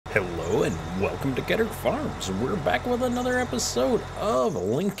Hello and welcome to Getter Farms. We're back with another episode of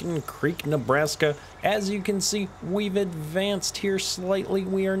Lincoln Creek, Nebraska. As you can see, we've advanced here slightly.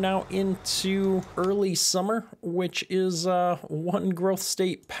 We are now into early summer, which is one growth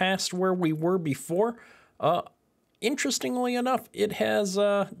state past where we were before. Interestingly enough, it has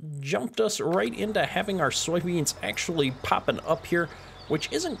jumped us right into having our soybeans actually popping up here, which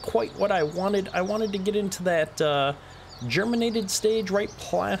isn't quite what I wanted. I wanted to get into that germinated stage right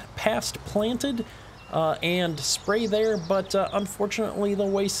past planted and spray there, but unfortunately the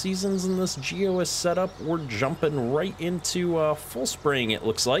way seasons in this geo is set up, we're jumping right into full spraying, it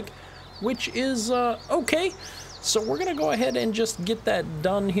looks like, which is okay. So we're gonna go ahead and just get that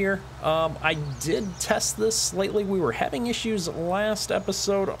done here. I did test this slightly. We were having issues last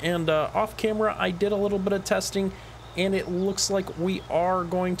episode, and off camera I did a little bit of testing, and it looks like we are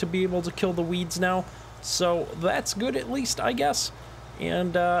going to be able to kill the weeds now. So that's good, at least, I guess.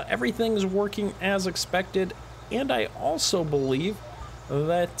 And everything's working as expected. And I also believe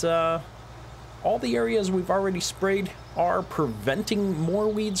that all the areas we've already sprayed are preventing more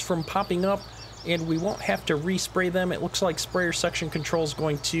weeds from popping up, and we won't have to respray them. It looks like sprayer section control is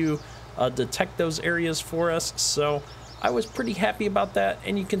going to detect those areas for us. So I was pretty happy about that.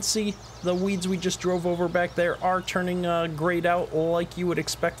 And you can see the weeds we just drove over back there are turning grayed out like you would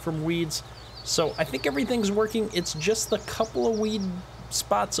expect from weeds. So I think everything's working. It's just the couple of weed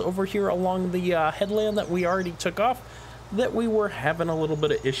spots over here along the headland that we already took off that we were having a little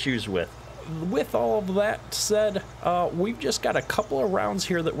bit of issues with. With all of that said, we've just got a couple of rounds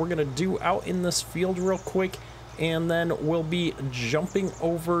here that we're going to do out in this field real quick, and then we'll be jumping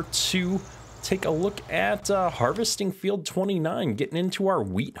over to take a look at harvesting field 29, getting into our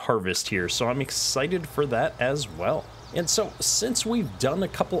wheat harvest here. So I'm excited for that as well. And so since we've done a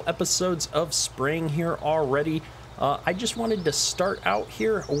couple episodes of spraying here already, I just wanted to start out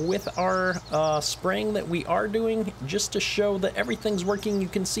here with our spraying that we are doing, just to show that everything's working. You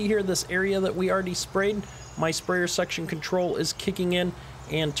can see here this area that we already sprayed. My sprayer section control is kicking in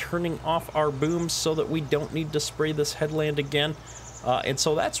and turning off our booms so that we don't need to spray this headland again. And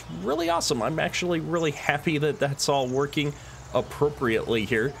so that's really awesome. I'm actually really happy that that's all working appropriately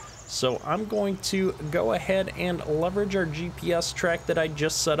here. So I'm going to go ahead and leverage our GPS track that I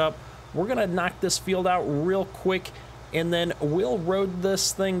just set up. We're going to knock this field out real quick, and then we'll road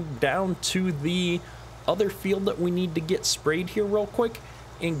this thing down to the other field that we need to get sprayed here real quick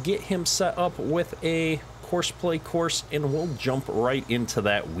and get him set up with a course play course, and we'll jump right into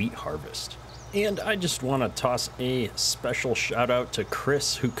that wheat harvest. And I just want to toss a special shout out to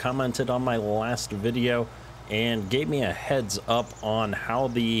Chris, who commented on my last video and gave me a heads up on how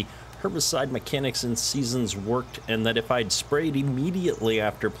the herbicide mechanics and seasons worked, and that if I'd sprayed immediately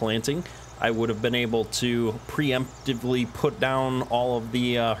after planting, I would have been able to preemptively put down all of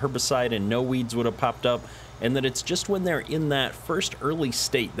the herbicide and no weeds would have popped up, and that it's just when they're in that first early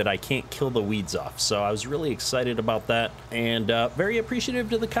state that I can't kill the weeds off. So I was really excited about that, and very appreciative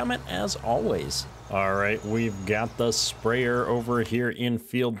to the comment as always. All right, we've got the sprayer over here in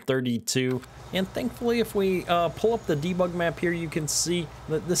field 32. And thankfully, if we pull up the debug map here, you can see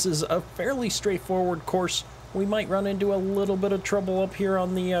that this is a fairly straightforward course. We might run into a little bit of trouble up here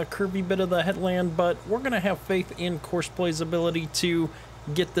on the curvy bit of the headland, but we're going to have faith in Course Play's ability to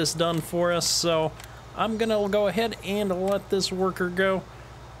get this done for us. So I'm going to go ahead and let this worker go.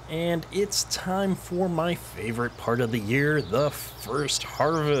 And it's time for my favorite part of the year, the first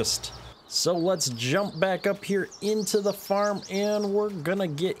harvest. So let's jump back up here into the farm, and we're gonna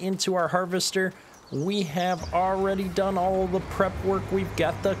get into our harvester. We have already done all of the prep work. We've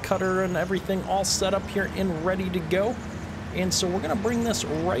got the cutter and everything all set up here and ready to go. And so we're gonna bring this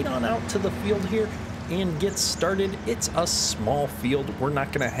right on out to the field here and get started. It's a small field. We're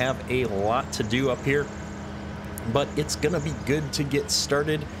not gonna have a lot to do up here, but it's gonna be good to get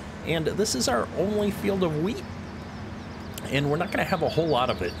started. And this is our only field of wheat, and we're not gonna have a whole lot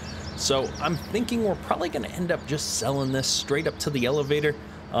of it. So I'm thinking we're probably going to end up just selling this straight up to the elevator.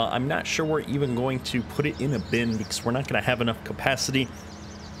 I'm not sure we're even going to put it in a bin because we're not going to have enough capacity.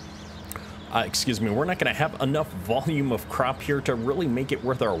 Excuse me, we're not going to have enough volume of crop here to really make it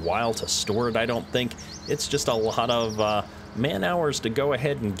worth our while to store it, I don't think. It's just a lot of man hours to go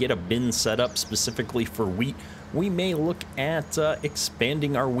ahead and get a bin set up specifically for wheat. We may look at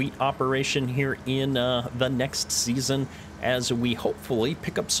expanding our wheat operation here in the next season, as we hopefully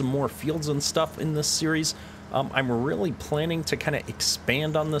pick up some more fields and stuff in this series. I'm really planning to kind of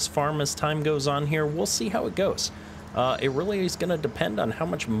expand on this farm as time goes on here. We'll see how it goes. It really is going to depend on how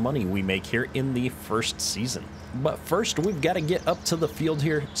much money we make here in the first season. But first, we've got to get up to the field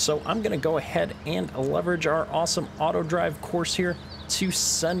here, so I'm going to go ahead and leverage our awesome auto drive course here to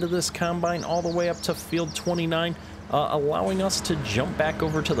send this combine all the way up to field 29, allowing us to jump back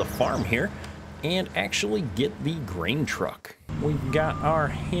over to the farm here and actually get the grain truck. We've got our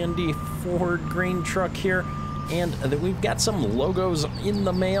handy Ford grain truck here, and then we've got some logos in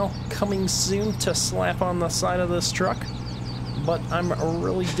the mail coming soon to slap on the side of this truck. But I'm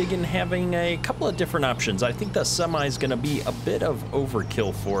really digging having a couple of different options. I think the semi is going to be a bit of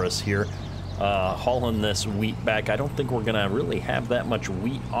overkill for us here, hauling this wheat back. I don't think we're going to really have that much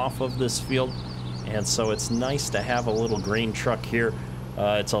wheat off of this field, and so it's nice to have a little grain truck here.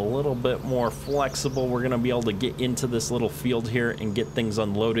 It's a little bit more flexible. We're going to be able to get into this little field here and get things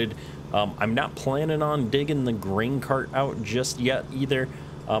unloaded. I'm not planning on digging the grain cart out just yet either.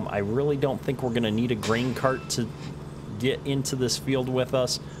 I really don't think we're going to need a grain cart to get into this field with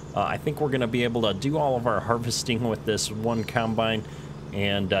us. I think we're going to be able to do all of our harvesting with this one combine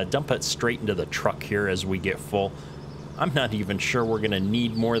and dump it straight into the truck here as we get full. I'm not even sure we're going to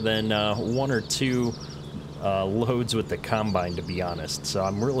need more than 1 or 2 loads with the combine, to be honest. So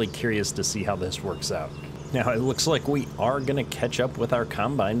I'm really curious to see how this works out. Now, it looks like we are going to catch up with our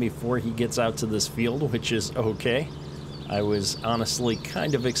combine before he gets out to this field, which is okay. I was honestly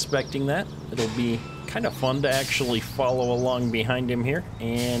kind of expecting that. It'll be kind of fun to actually follow along behind him here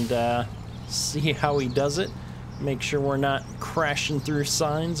and see how he does it. Make sure we're not crashing through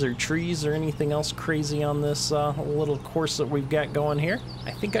signs or trees or anything else crazy on this little course that we've got going here.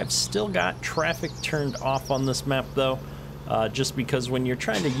 I think I've still got traffic turned off on this map though, just because when you're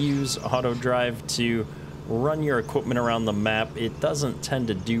trying to use auto drive to run your equipment around the map, it doesn't tend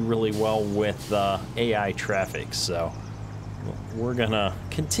to do really well with AI traffic. So we're gonna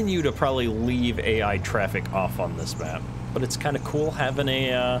continue to probably leave AI traffic off on this map, but it's kind of cool having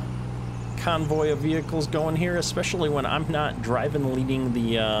a convoy of vehicles going here, especially when I'm not driving leading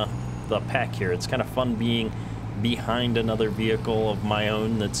the pack here. It's kind of fun being behind another vehicle of my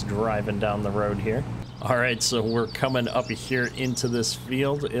own that's driving down the road here. All right, so we're coming up here into this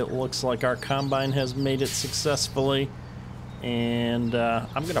field. It looks like our combine has made it successfully, and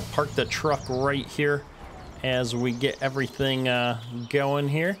I'm gonna park the truck right here as we get everything going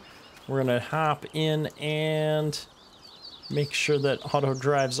here. We're gonna hop in and make sure that auto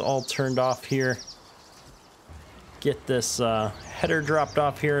drive's all turned off here. Get this header dropped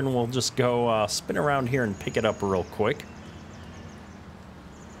off here, and we'll just go spin around here and pick it up real quick.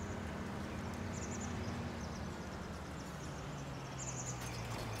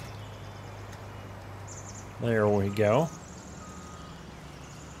 There we go.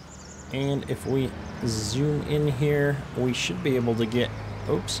 And if we zoom in here, we should be able to get,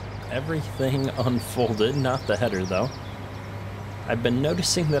 oops, everything unfolded. Not the header though. I've been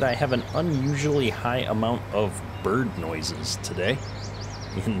noticing that I have an unusually high amount of bird noises today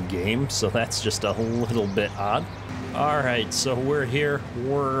in game, so that's just a little bit odd. All right, so we're here.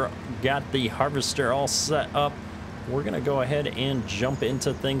 We're got the harvester all set up. We're gonna go ahead and jump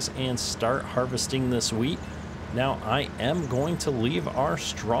into things and start harvesting this wheat. Now, I am going to leave our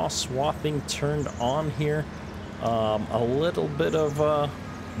straw swathing turned on here. A little bit of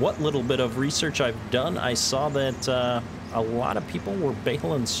what little bit of research I've done, I saw that a lot of people were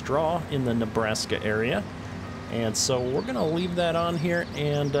baling straw in the Nebraska area, and so we're gonna leave that on here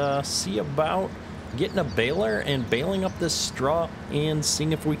and see about getting a baler and baling up this straw and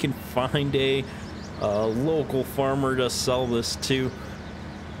seeing if we can find a local farmer to sell this to.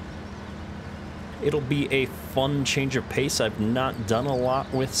 It'll be a fun change of pace. I've not done a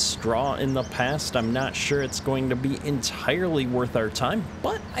lot with straw in the past. I'm not sure it's going to be entirely worth our time,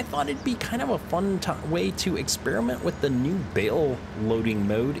 but I thought it'd be kind of a fun way to experiment with the new bale loading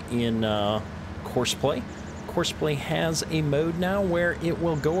mode in Courseplay. Courseplay has a mode now where it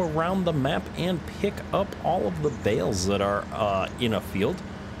will go around the map and pick up all of the bales that are in a field,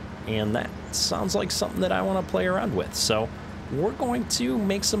 and that sounds like something that I want to play around with. So we're going to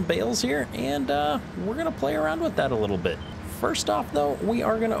make some bales here, and we're going to play around with that a little bit. First off, though, we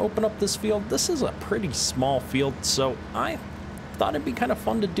are going to open up this field. This is a pretty small field, so I thought it'd be kind of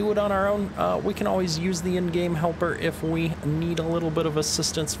fun to do it on our own. We can always use the in-game helper if we need a little bit of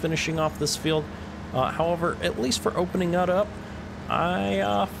assistance finishing off this field. However, at least for opening that up,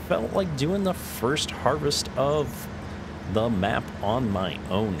 I felt like doing the first harvest of the map on my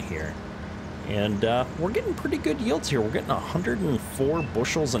own here. And we're getting pretty good yields here. We're getting 104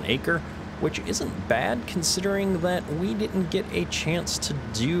 bushels an acre, which isn't bad considering that we didn't get a chance to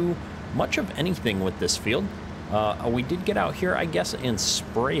do much of anything with this field. We did get out here, I guess, and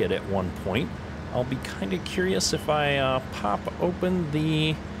spray it at one point. I'll be kind of curious if I pop open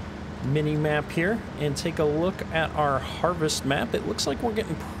the mini map here and take a look at our harvest map. It looks like we're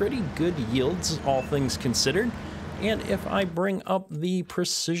getting pretty good yields, all things considered. And if I bring up the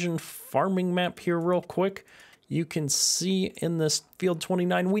precision farming map here real quick, you can see in this field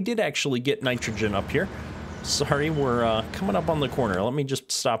 29, we did actually get nitrogen up here. Sorry, we're coming up on the corner. Let me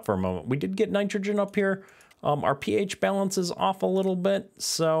just stop for a moment. We did get nitrogen up here. Our pH balance is off a little bit,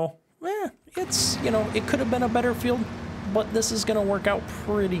 so it's, you know, it could have been a better field, but this is going to work out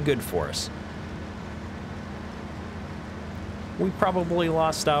pretty good for us. We probably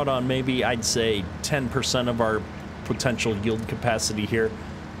lost out on maybe, I'd say, 10% of our potential yield capacity here.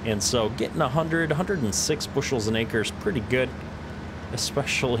 And so getting 106 bushels an acre is pretty good,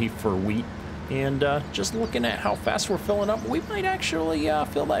 especially for wheat. And just looking at how fast we're filling up, we might actually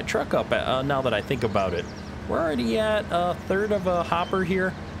fill that truck up now that I think about it. We're already at a third of a hopper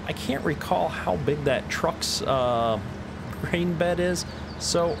here. I can't recall how big that truck's grain bed is.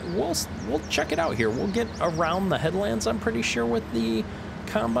 So we'll check it out here. We'll get around the headlands, I'm pretty sure, with the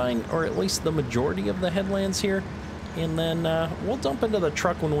combine, or at least the majority of the headlands here. And then we'll dump into the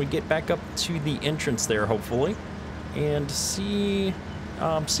truck when we get back up to the entrance there, hopefully, and see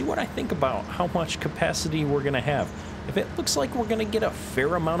what I think about how much capacity we're going to have. If it looks like we're going to get a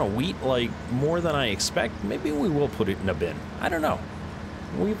fair amount of wheat, like more than I expect, maybe we will put it in a bin. I don't know.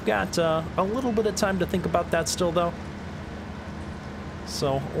 We've got a little bit of time to think about that still, though.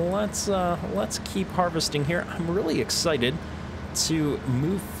 So let's keep harvesting here. I'm really excited to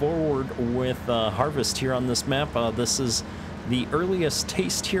move forward with harvest here on this map. This is the earliest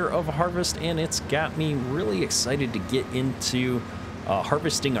taste here of harvest, and it's got me really excited to get into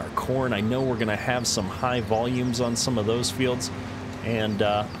harvesting our corn. I know we're going to have some high volumes on some of those fields, and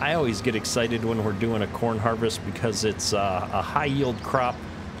I always get excited when we're doing a corn harvest because it's a high yield crop,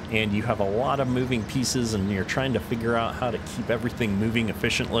 and you have a lot of moving pieces, and you're trying to figure out how to keep everything moving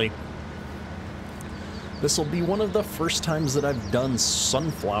efficiently. This will be one of the first times that I've done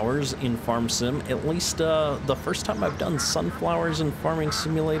sunflowers in Farm Sim, at least the first time I've done sunflowers in Farming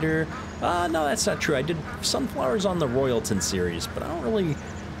Simulator. No, that's not true. I did sunflowers on the Royalton series, but I don't really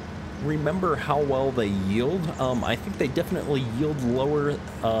remember how well they yield. I think they definitely yield lower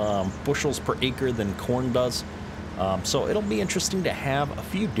bushels per acre than corn does. So it'll be interesting to have a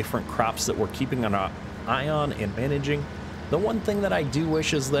few different crops that we're keeping an eye on and managing. The one thing that I do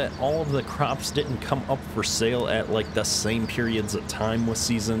wish is that all of the crops didn't come up for sale at like the same periods of time with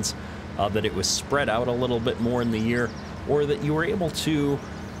seasons, that it was spread out a little bit more in the year, or that you were able to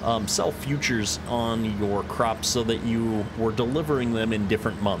sell futures on your crops so that you were delivering them in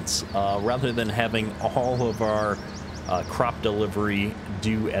different months, rather than having all of our crop delivery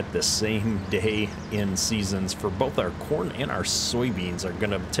due at the same day in seasons. For both our corn and our soybeans are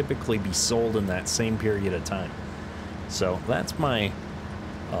going to typically be sold in that same period of time. So that's my,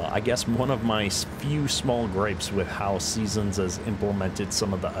 I guess, one of my few small gripes with how Seasons has implemented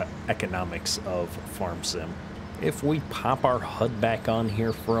some of the economics of Farm Sim. If we pop our HUD back on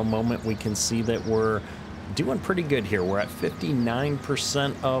here for a moment, we can see that we're doing pretty good here. We're at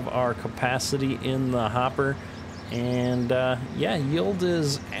 59% of our capacity in the hopper. And yeah, yield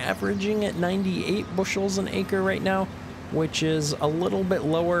is averaging at 98 bushels an acre right now, which is a little bit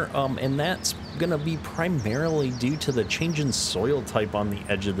lower, and that's going to be primarily due to the change in soil type on the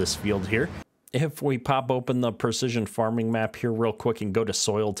edge of this field here. If we pop open the precision farming map here real quick and go to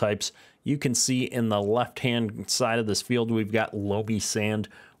soil types, you can see in the left-hand side of this field we've got loamy sand,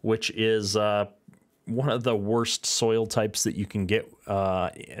 which is one of the worst soil types that you can get,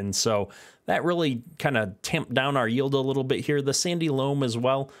 and so that really kind of tamped down our yield a little bit here. The sandy loam as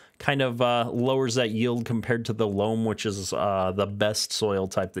well kind of lowers that yield compared to the loam, which is the best soil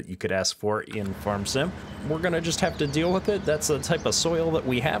type that you could ask for in Farm Sim. We're going to just have to deal with it. That's the type of soil that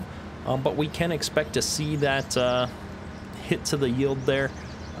we have, but we can expect to see that hit to the yield there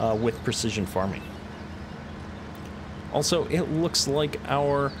with precision farming. Also, it looks like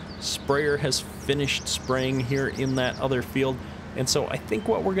our sprayer has finished spraying here in that other field. And so I think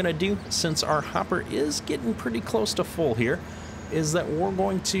what we're going to do, since our hopper is getting pretty close to full here, is that we're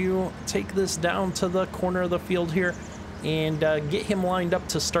going to take this down to the corner of the field here and get him lined up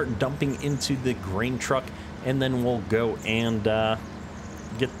to start dumping into the grain truck. And then we'll go and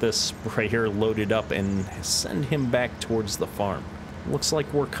get this sprayer loaded up and send him back towards the farm. Looks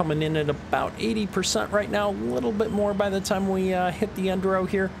like we're coming in at about 80% right now, a little bit more by the time we hit the end row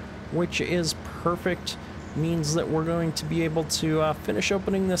here, which is perfect. Means that we're going to be able to finish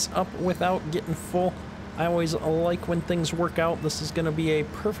opening this up without getting full. I always like when things work out. This is going to be a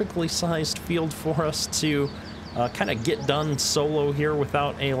perfectly sized field for us to kind of get done solo here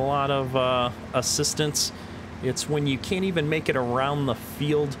without a lot of assistance. It's when you can't even make it around the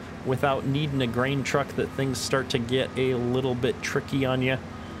field without needing a grain truck that things start to get a little bit tricky on you.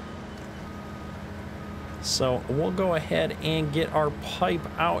 So we'll go ahead and get our pipe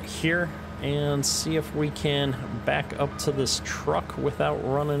out here and see if we can back up to this truck without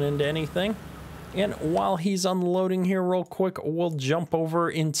running into anything. And while he's unloading here real quick, we'll jump over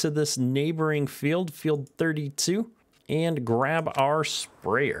into this neighboring field, field 32, and grab our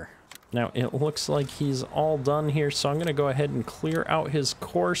sprayer. Now it looks like he's all done here, so I'm gonna go ahead and clear out his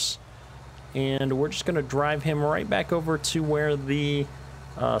course, and we're just gonna drive him right back over to where the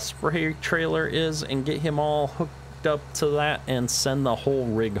spray trailer is and get him all hooked up to that and send the whole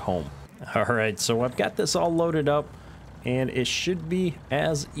rig home. All right, so I've got this all loaded up, and it should be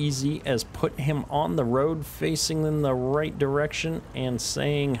as easy as putting him on the road facing in the right direction and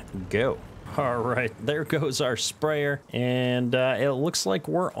saying go. All right, there goes our sprayer, and it looks like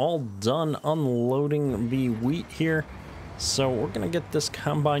we're all done unloading the wheat here. So we're gonna get this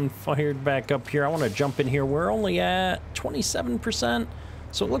combine fired back up here. I want to jump in here. We're only at 27%,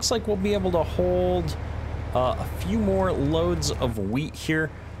 so it looks like we'll be able to hold a few more loads of wheat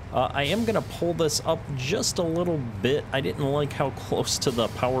here. I am gonna pull this up just a little bit. I didn't like how close to the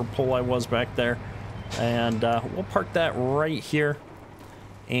power pole I was back there, and we'll park that right here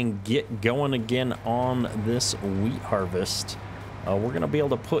and get going again on this wheat harvest. We're gonna be able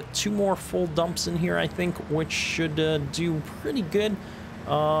to put 2 more full dumps in here, I think, which should do pretty good.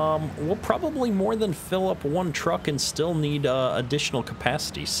 We'll probably more than fill up 1 truck and still need additional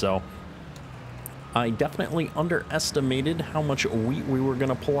capacity, so I definitely underestimated how much wheat we were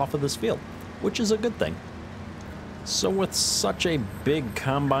gonna pull off of this field, which is a good thing. So with such a big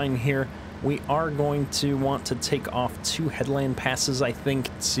combine here, we are going to want to take off 2 headland passes, I think,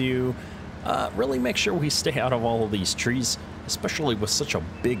 to really make sure we stay out of all of these trees, especially with such a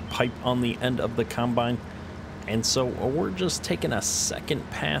big pipe on the end of the combine. And so we're just taking a second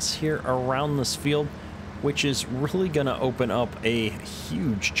pass here around this field, which is really going to open up a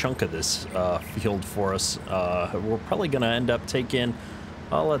huge chunk of this field for us. We're probably going to end up taking,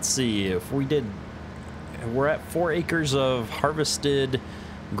 let's see, if we did, we're at 4 acres of harvested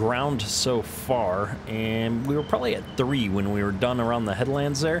ground so far, and we were probably at 3 when we were done around the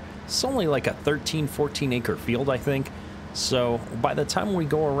headlands there. It's only like a 13-14 acre field, I think. So by the time we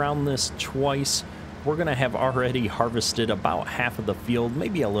go around this twice, we're gonna have already harvested about half of the field,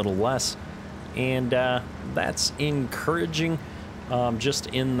 maybe a little less, and that's encouraging, just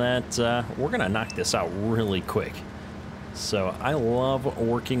in that we're gonna knock this out really quick. So I love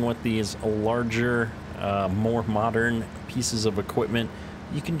working with these larger, more modern pieces of equipment.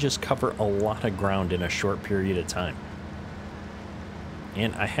 You can just cover a lot of ground in a short period of time.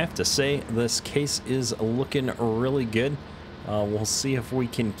 And I have to say, this case is looking really good. We'll see if we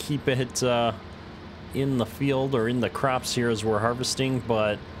can keep it in the field or in the crops here as we're harvesting,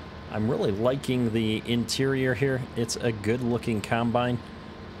 but I'm really liking the interior here. It's a good looking combine,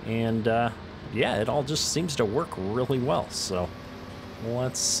 and yeah, it all just seems to work really well. So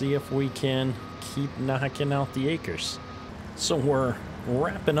let's see if we can keep knocking out the acres. So we're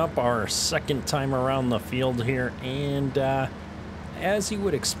wrapping up our second time around the field here, and as you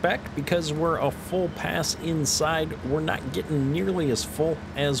would expect, because we're a full pass inside, we're not getting nearly as full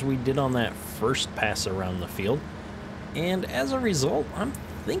as we did on that first pass around the field. And as a result, I'm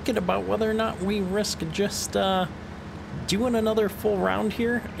thinking about whether or not we risk just doing another full round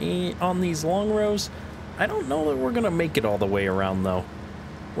here on these long rows. I don't know that we're gonna make it all the way around though.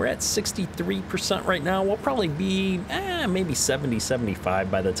 We're at 63% right now. We'll probably be maybe 70,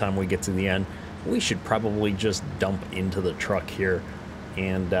 75 by the time we get to the end. We should probably just dump into the truck here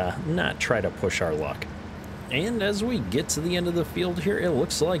and not try to push our luck. And as we get to the end of the field here, it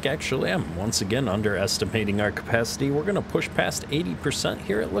looks like actually I'm once again underestimating our capacity. We're gonna push past 80%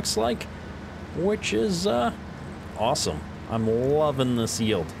 here, it looks like, which is awesome. I'm loving this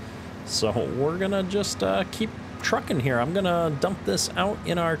yield. So we're gonna just keep trucking here. I'm gonna dump this out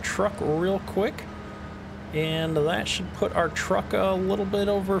in our truck real quick, and that should put our truck a little bit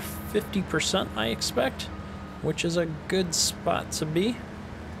over 50%, I expect, which is a good spot to be.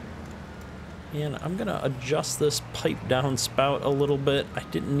 And I'm gonna adjust this pipe downspout a little bit. I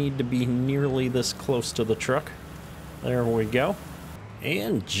didn't need to be nearly this close to the truck. There we go.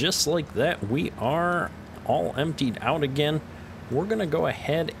 And just like that, we are all emptied out again. We're gonna go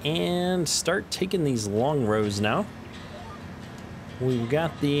ahead and start taking these long rows now. We've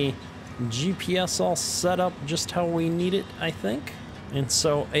got the GPS all set up just how we need it, I think. And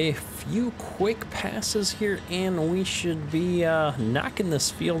so a few quick passes here and we should be knocking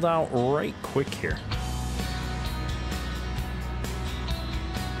this field out right quick here.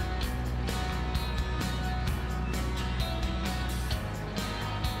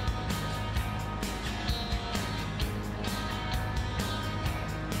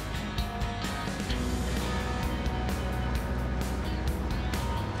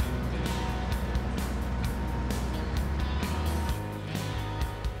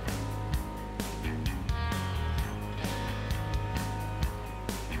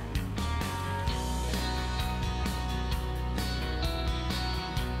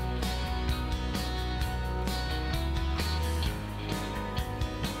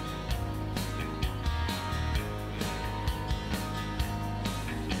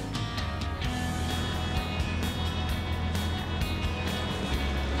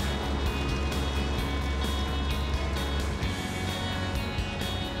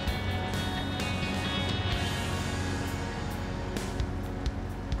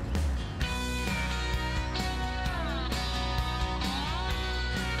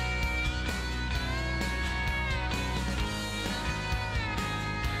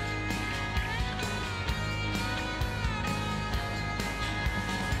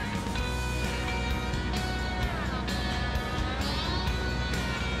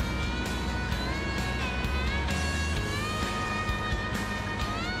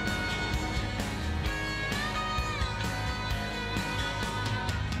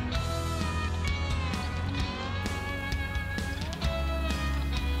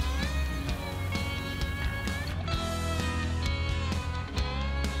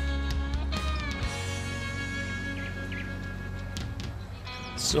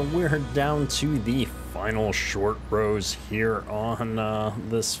 So we're down to the final short rows here on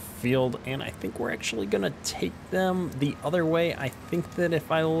this field, and I think we're actually gonna take them the other way. I think that if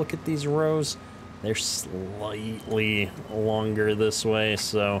I look at these rows, they're slightly longer this way,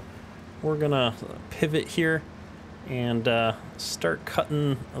 so we're gonna pivot here and start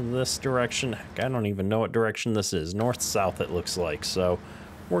cutting this direction. Heck, I don't even know what direction this is. North-south it looks like, so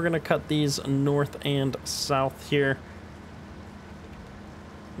we're gonna cut these north and south here.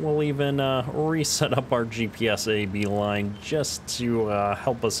 We'll even reset up our GPS AB line just to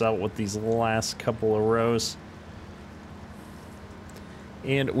help us out with these last couple of rows.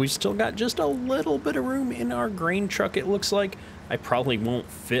 And we've still got just a little bit of room in our grain truck, it looks like. I probably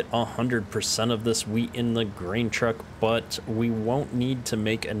won't fit 100% of this wheat in the grain truck, but we won't need to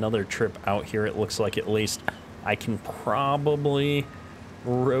make another trip out here, it looks like. At least I can probably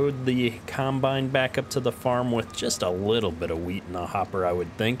rode the combine back up to the farm with just a little bit of wheat in the hopper, I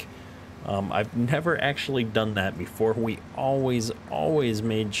would think. I've never actually done that before. We always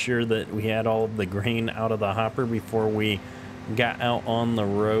made sure that we had all of the grain out of the hopper before we got out on the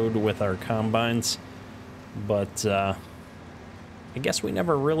road with our combines. But I guess we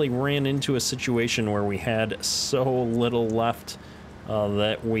never really ran into a situation where we had so little left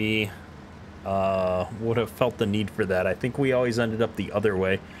that we would have felt the need for that. I think we always ended up the other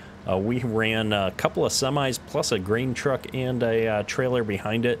way. We ran a couple of semis plus a grain truck and a trailer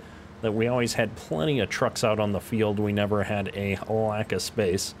behind it, that we always had plenty of trucks out on the field. We never had a lack of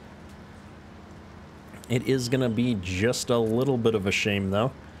space. It is going to be just a little bit of a shame,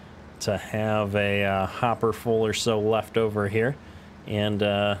 though, to have a hopper full or so left over here and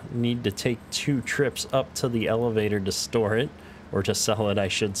need to take 2 trips up to the elevator to store it, or to sell it, I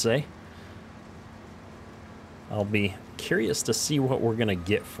should say. I'll be curious to see what we're going to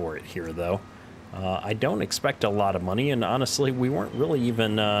get for it here, though. I don't expect a lot of money, and honestly, we weren't really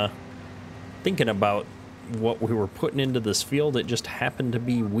even thinking about what we were putting into this field. It just happened to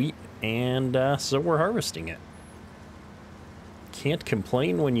be wheat, and so we're harvesting it. Can't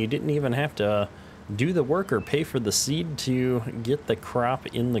complain when you didn't even have to do the work or pay for the seed to get the crop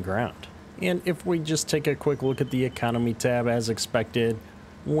in the ground. And if we just take a quick look at the economy tab, as expected,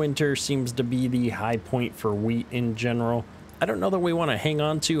 winter seems to be the high point for wheat in general. I don't know that we want to hang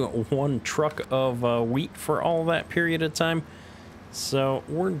on to 1 truck of wheat for all that period of time. So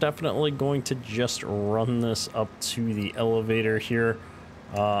we're definitely going to just run this up to the elevator here.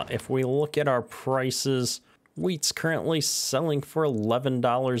 If we look at our prices, wheat's currently selling for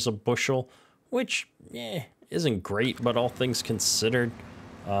 $11 a bushel, which isn't great, but all things considered,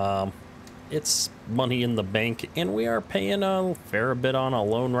 it's money in the bank, and we are paying a fair bit on a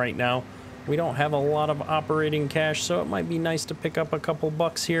loan right now. We don't have a lot of operating cash, so it might be nice to pick up a couple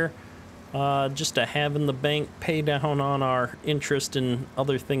bucks here just to have in the bank, pay down on our interest and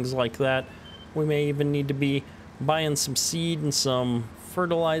other things like that. We may even need to be buying some seed and some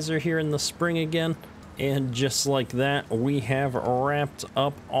fertilizer here in the spring again. And just like that, we have wrapped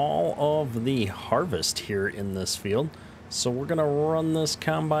up all of the harvest here in this field. So we're gonna run this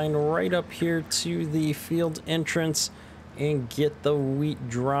combine right up here to the field entrance and get the wheat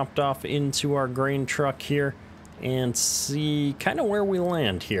dropped off into our grain truck here and see kind of where we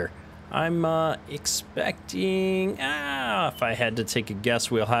land here. I'm expecting, if I had to take a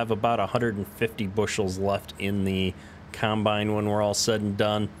guess, we'll have about 150 bushels left in the combine when we're all said and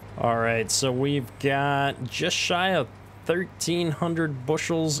done. All right, so we've got just shy of 1,300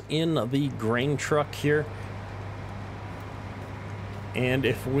 bushels in the grain truck here. And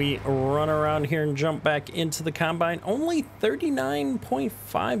if we run around here and jump back into the combine, only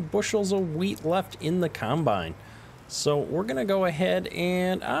 39.5 bushels of wheat left in the combine. So we're going to go ahead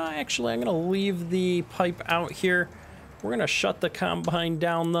and, actually, I'm going to leave the pipe out here. We're going to shut the combine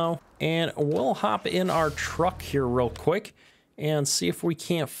down, though, and we'll hop in our truck here real quick and see if we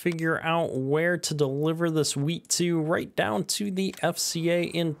can't figure out where to deliver this wheat to, right down to the FCA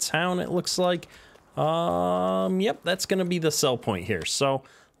in town, it looks like. Yep, that's gonna be the sell point here. So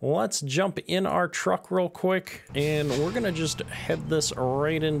let's jump in our truck real quick, and we're gonna just head this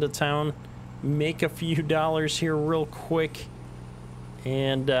right into town, make a few dollars here real quick,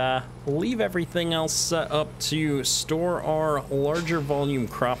 and leave everything else set up to store our larger volume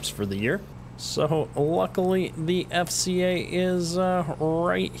crops for the year. So luckily the FCA is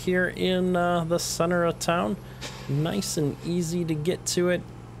right here in the center of town, nice and easy to get to it.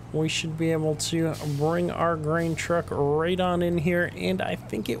 We should be able to bring our grain truck right on in here, and I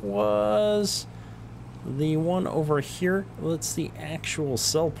think it was the one over here that's the actual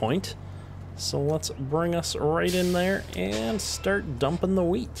sell point. So let's bring us right in there and start dumping the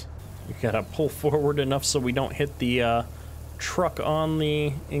wheat. We gotta pull forward enough so we don't hit the truck on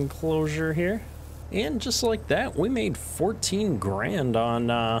the enclosure here. And just like that, we made 14 grand on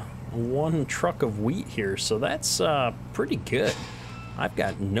one truck of wheat here. So that's pretty good. I've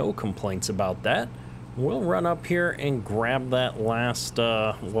got no complaints about that. We'll run up here and grab that last,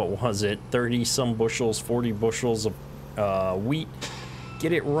 what was it, 30 some bushels, 40 bushels of wheat.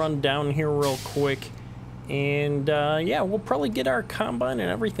 Get it run down here real quick. And yeah, we'll probably get our combine and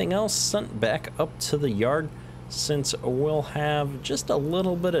everything else sent back up to the yard, since we'll have just a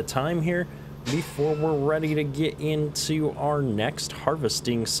little bit of time here before we're ready to get into our next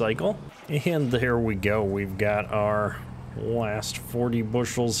harvesting cycle. And there we go. We've got our last 40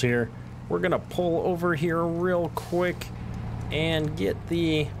 bushels here. We're gonna pull over here real quick and get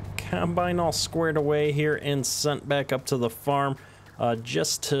the combine all squared away here and sent back up to the farm,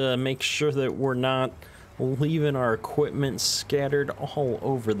 just to make sure that we're not leaving our equipment scattered all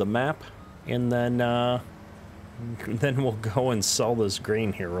over the map. And then we'll go and sell this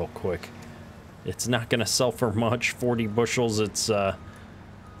grain here real quick. It's not gonna sell for much, 40 bushels. It's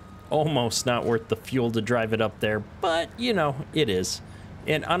almost not worth the fuel to drive it up there, but you know, it is.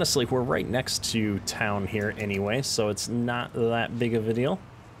 And honestly, we're right next to town here anyway, so it's not that big of a deal.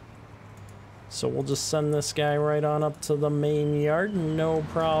 So we'll just send this guy right on up to the main yard, no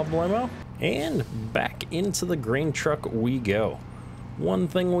problemo. And back into the grain truck we go. One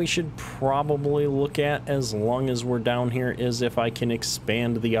thing we should probably look at as long as we're down here is if I can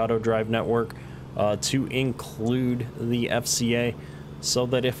expand the auto drive network to include the FCA, so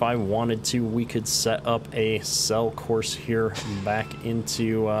that if I wanted to, we could set up a sell course here back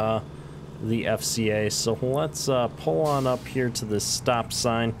into the FCA. So let's pull on up here to this stop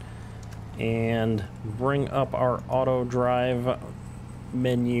sign and bring up our auto drive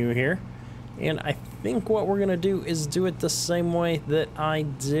menu here. And I think what we're gonna do is do it the same way that I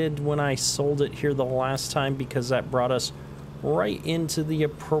did when I sold it here the last time, because that brought us right into the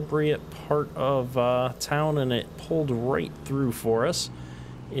appropriate part of town, and it pulled right through for us.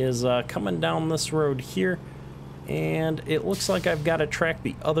 Is coming down this road here, and it looks like I've got a track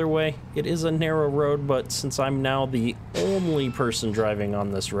the other way. It is a narrow road, but since I'm now the only person driving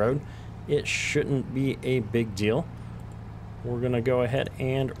on this road, it shouldn't be a big deal. We're gonna go ahead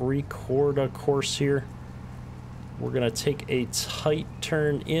and record a course here. We're gonna take a tight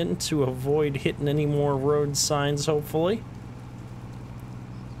turn in to avoid hitting any more road signs, hopefully.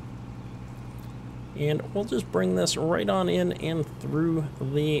 And we'll just bring this right on in and through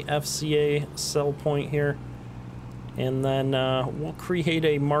the FCA sell point here. And then we'll create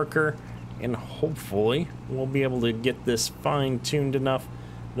a marker, and hopefully we'll be able to get this fine-tuned enough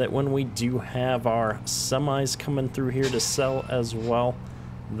that when we do have our semis coming through here to sell as well,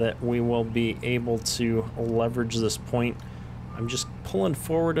 that we will be able to leverage this point. I'm just pulling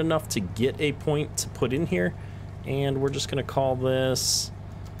forward enough to get a point to put in here, and we're just going to call this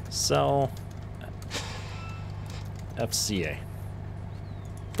sell FCA.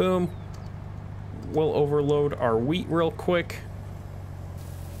 Boom. We'll overload our wheat real quick.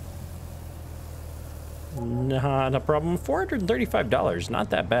 Not a problem. $435, not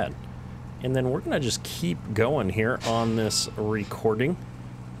that bad. And then we're gonna just keep going here on this recording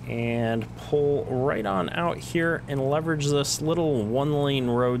and pull right on out here and leverage this little one-lane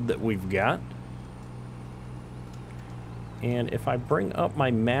road that we've got. And if I bring up my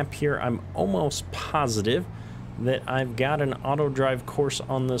map here, I'm almost positive that I've got an auto drive course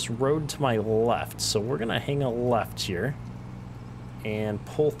on this road to my left. So we're gonna hang a left here and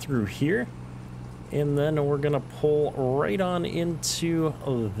pull through here. And then we're gonna pull right on into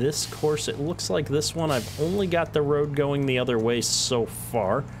this course. It looks like this one, I've only got the road going the other way so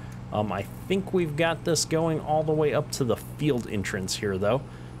far. I think we've got this going all the way up to the field entrance here though.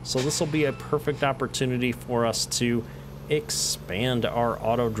 So this will be a perfect opportunity for us to expand our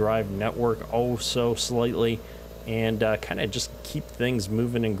auto drive network oh so slightly, and kind of just keep things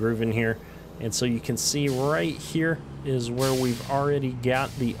moving and grooving here. And so you can see right here is where we've already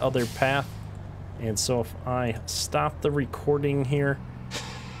got the other path. And so if I stop the recording here,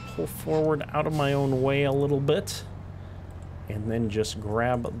 pull forward out of my own way a little bit, and then just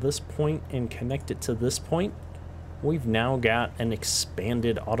grab this point and connect it to this point, we've now got an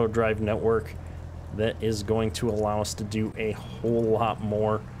expanded auto drive network that is going to allow us to do a whole lot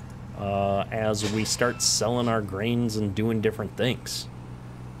more as we start selling our grains and doing different things.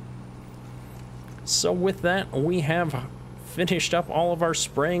 So with that, we have finished up all of our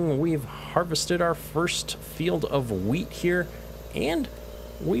spraying. We've harvested our first field of wheat here, and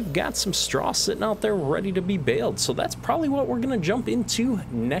we've got some straw sitting out there ready to be baled. So that's probably what we're going to jump into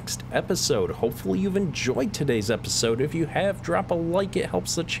next episode. Hopefully you've enjoyed today's episode. If you have, drop a like. It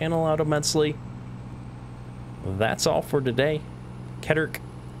helps the channel out immensely. that's all for today. Kedrick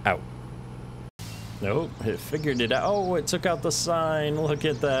out. Nope, it figured it out. Oh, it took out the sign. Look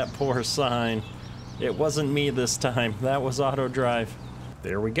at that poor sign. It wasn't me this time. That was auto drive.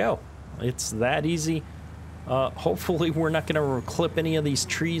 There we go. It's that easy. Hopefully we're not going to clip any of these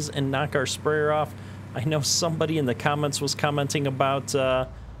trees and knock our sprayer off. I know somebody in the comments was commenting about... oh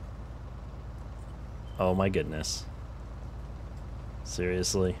my goodness.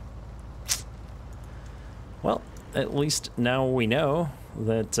 Seriously. Well, at least now we know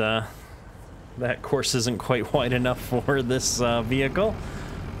that that course isn't quite wide enough for this vehicle.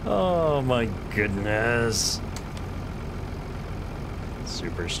 Oh my goodness.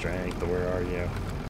 Super strength, where are you?